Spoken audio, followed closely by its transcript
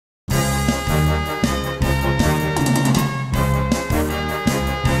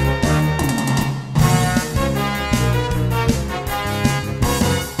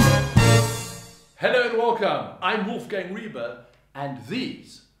welcome. I'm Wolfgang Riebe, and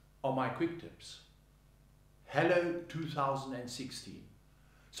these are my quick tips. Hello 2016.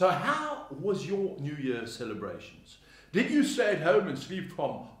 So how was your New Year's celebrations? Did you stay at home and sleep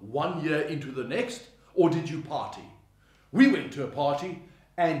from one year into the next, or did you party? We went to a party,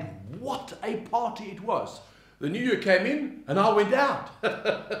 and what a party it was. The New Year came in and I went out.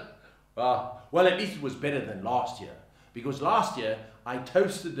 Well, at least it was better than last year, because last year I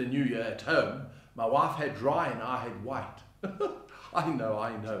toasted the New Year at home. My wife had dry and I had white. I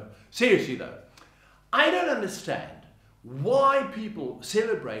know. Seriously though, I don't understand why people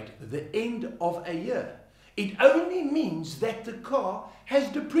celebrate the end of a year. It only means that the car has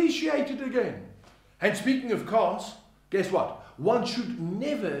depreciated again. And speaking of cars, guess what? One should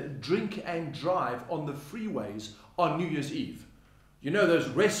never drink and drive on the freeways on New Year's Eve. You know, those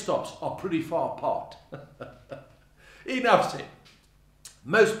rest stops are pretty far apart. Enough said.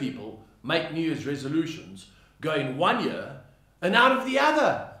 Most people make New Year's resolutions, go in one year and out of the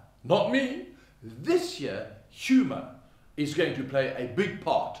other. Not me. This year, humor is going to play a big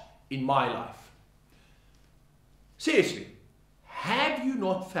part in my life. Seriously, have you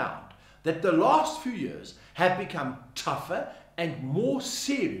not found that the last few years have become tougher and more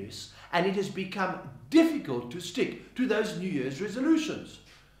serious, and it has become difficult to stick to those New Year's resolutions?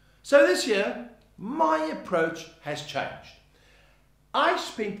 So this year, my approach has changed. I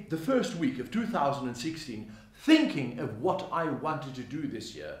spent the first week of 2016 thinking of what I wanted to do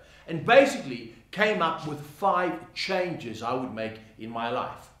this year, and basically came up with 5 changes I would make in my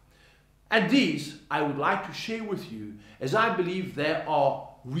life. And these I would like to share with you, as I believe they are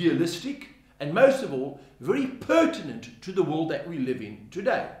realistic and most of all very pertinent to the world that we live in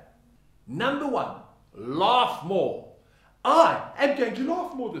today. Number 1, laugh more. I am going to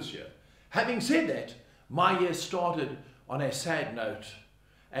laugh more this year. Having said that, my year started on a sad note,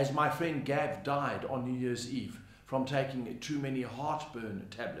 as my friend Gav died on New Year's Eve from taking too many heartburn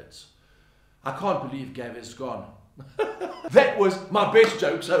tablets. I can't believe Gav is gone. That was my best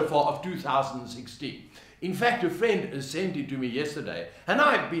joke so far of 2016. In fact, a friend sent it to me yesterday, and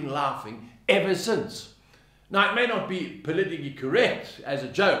I've been laughing ever since. Now, it may not be politically correct as a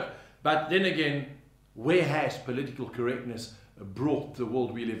joke, but then again, where has political correctness brought the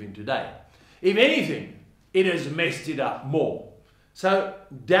world we live in today? If anything, it has messed it up more. So,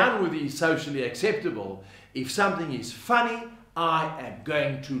 down with the socially acceptable. If something is funny, I am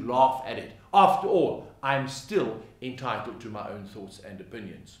going to laugh at it. After all, I'm still entitled to my own thoughts and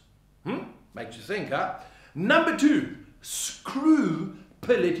opinions. Makes you think, huh? Number 2, screw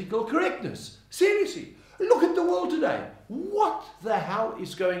political correctness. Seriously, look at the world today. What the hell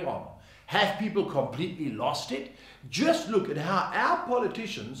is going on? Have people completely lost it? Just look at how our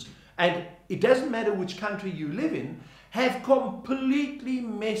politicians, and it doesn't matter which country you live in, have completely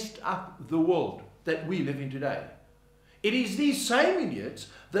messed up the world that we live in today. It is these same idiots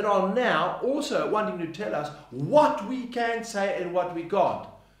that are now also wanting to tell us what we can say and what we can't,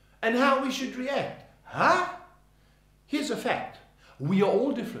 and how we should react. Here's a fact. We are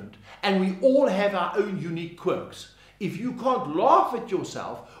all different, and we all have our own unique quirks. If you can't laugh at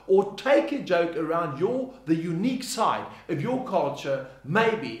yourself or take a joke around the unique side of your culture,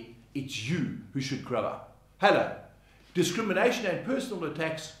 maybe it's you who should grow up. Hello. Discrimination and personal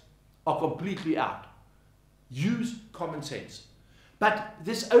attacks are completely out. Use common sense. But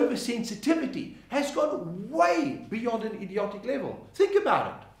this oversensitivity has gone way beyond an idiotic level. Think about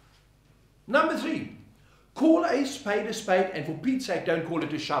it. Number 3, call a spade, and for Pete's sake, don't call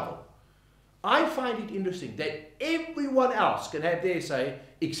it a shovel. I find it interesting that everyone else can have their say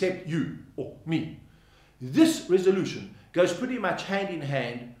except you or me. This resolution goes pretty much hand in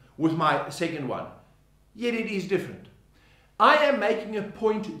hand with my second one, yet it is different. I am making a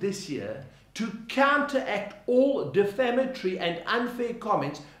point this year to counteract all defamatory and unfair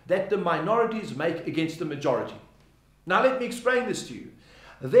comments that the minorities make against the majority. Now let me explain this to you.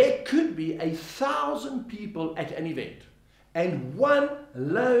 There could be 1,000 people at an event, and one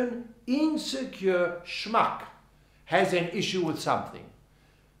lone insecure schmuck has an issue with something.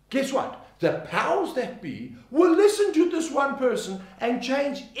 Guess what? The powers that be will listen to this one person and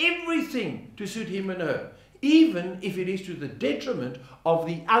change everything to suit him and her, even if it is to the detriment of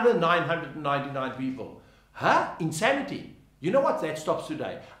the other 999 people. Insanity. You know what that stops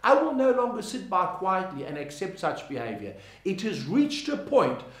today? I will no longer sit by quietly and accept such behavior. It has reached a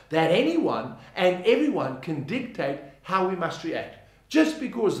point that anyone and everyone can dictate how we must react, just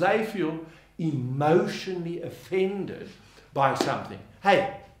because they feel emotionally offended by something.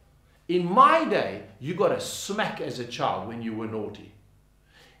 Hey, in my day, you got a smack as a child when you were naughty.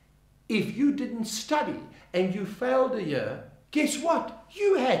 If you didn't study and you failed a year, guess what?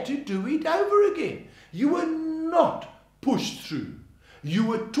 You had to do it over again. You were not pushed through. You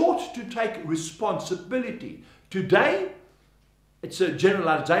were taught to take responsibility. Today, it's a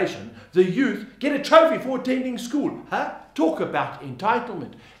generalization, the youth get a trophy for attending school. Huh? Talk about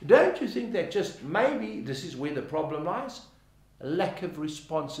entitlement. Don't you think that just maybe this is where the problem lies? A lack of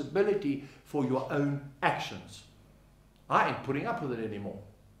responsibility for your own actions. I ain't putting up with it anymore.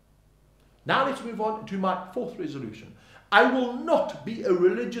 Now let's move on to my fourth resolution. I will not be a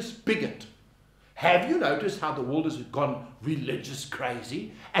religious bigot. Have you noticed how the world has gone religious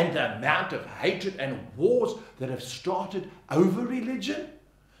crazy and the amount of hatred and wars that have started over religion?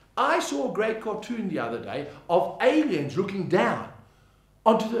 I saw a great cartoon the other day of aliens looking down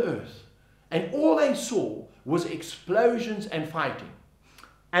onto the earth, and all they saw was explosions and fighting.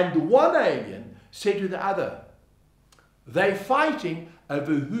 And the one alien said to the other, they're fighting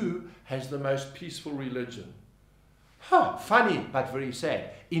over who has the most peaceful religion. Huh, funny but very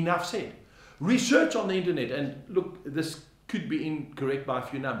sad. Enough said. Research on the internet, and look, this could be incorrect by a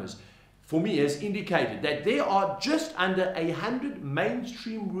few numbers, for me has indicated that there are just under 100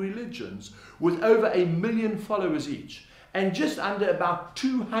 mainstream religions with over 1 million followers each, and just under about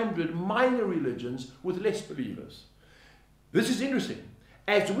 200 minor religions with less believers. This is interesting,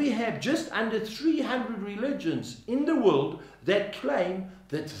 as we have just under 300 religions in the world that claim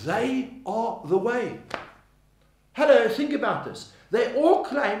that they are the way. Hello, think about this. They all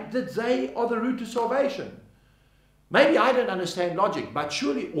claim that they are the route to salvation. Maybe I don't understand logic, but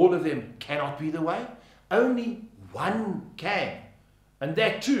surely all of them cannot be the way. Only one can. And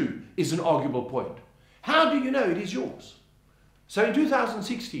that too is an arguable point. How do you know it is yours? So in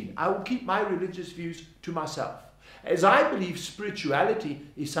 2016, I will keep my religious views to myself, as I believe spirituality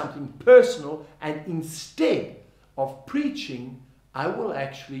is something personal, and instead of preaching, I will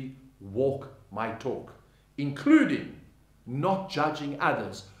actually walk my talk, including not judging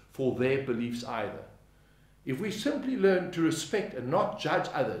others for their beliefs either. If we simply learn to respect and not judge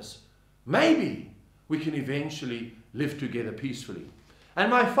others, maybe we can eventually live together peacefully. And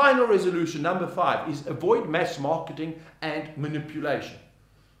my final resolution, number 5, is avoid mass marketing and manipulation.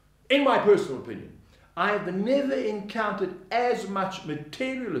 In my personal opinion, I have never encountered as much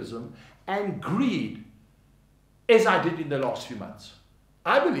materialism and greed as I did in the last few months.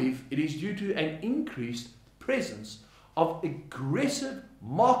 I believe it is due to an increased presence of aggressive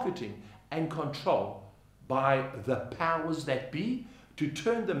marketing and control by the powers that be to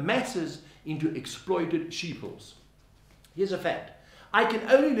turn the masses into exploited sheeples. Here's a fact. I can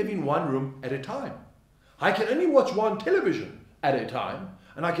only live in one room at a time. I can only watch one television at a time,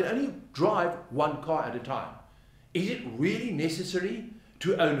 and I can only drive one car at a time. Is it really necessary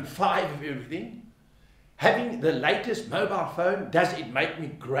to own 5 of everything? Having the latest mobile phone, does it make me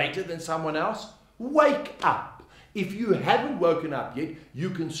greater than someone else? Wake up. If you haven't woken up yet, you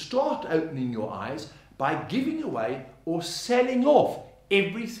can start opening your eyes by giving away or selling off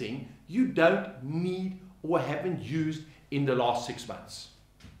everything you don't need or haven't used in the last 6 months.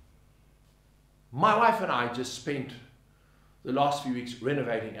 My wife and I just spent the last few weeks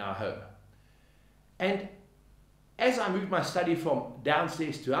renovating our home. And as I moved my study from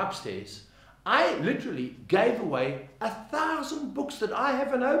downstairs to upstairs, I literally gave away 1,000 books that I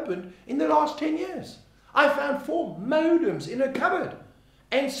haven't opened in the last 10 years. I found 4 modems in a cupboard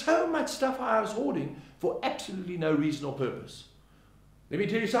and so much stuff I was hoarding for absolutely no reason or purpose. Let me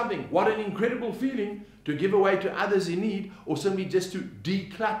tell you something, what an incredible feeling to give away to others in need, or simply just to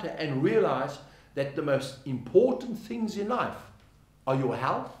declutter and realize that the most important things in life are your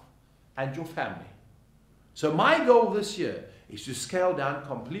health and your family. So my goal this year is to scale down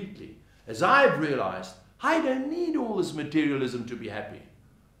completely, as I've realized I don't need all this materialism to be happy.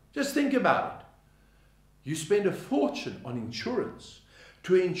 Just think about it. You spend a fortune on insurance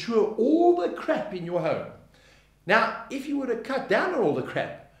to insure all the crap in your home. Now, if you were to cut down on all the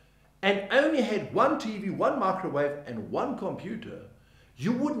crap and only had 1 TV, 1 microwave, and 1 computer,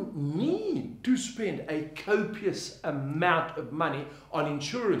 you wouldn't need to spend a copious amount of money on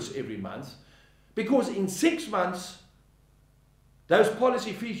insurance every month, because in 6 months, those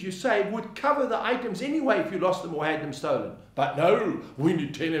policy fees you save would cover the items anyway if you lost them or had them stolen. But no, we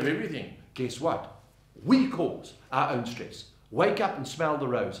need 10 of everything. Guess what? We cause our own stress. Wake up and smell the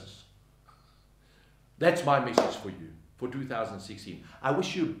roses. That's my message for you for 2016. I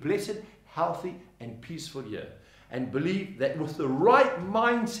wish you a blessed, healthy, and peaceful year. And believe that with the right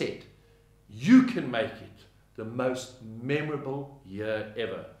mindset, you can make it the most memorable year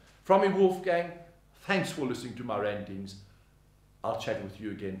ever. From me, Wolfgang, thanks for listening to my rantings. I'll chat with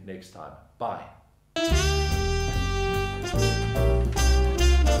you again next time. Bye.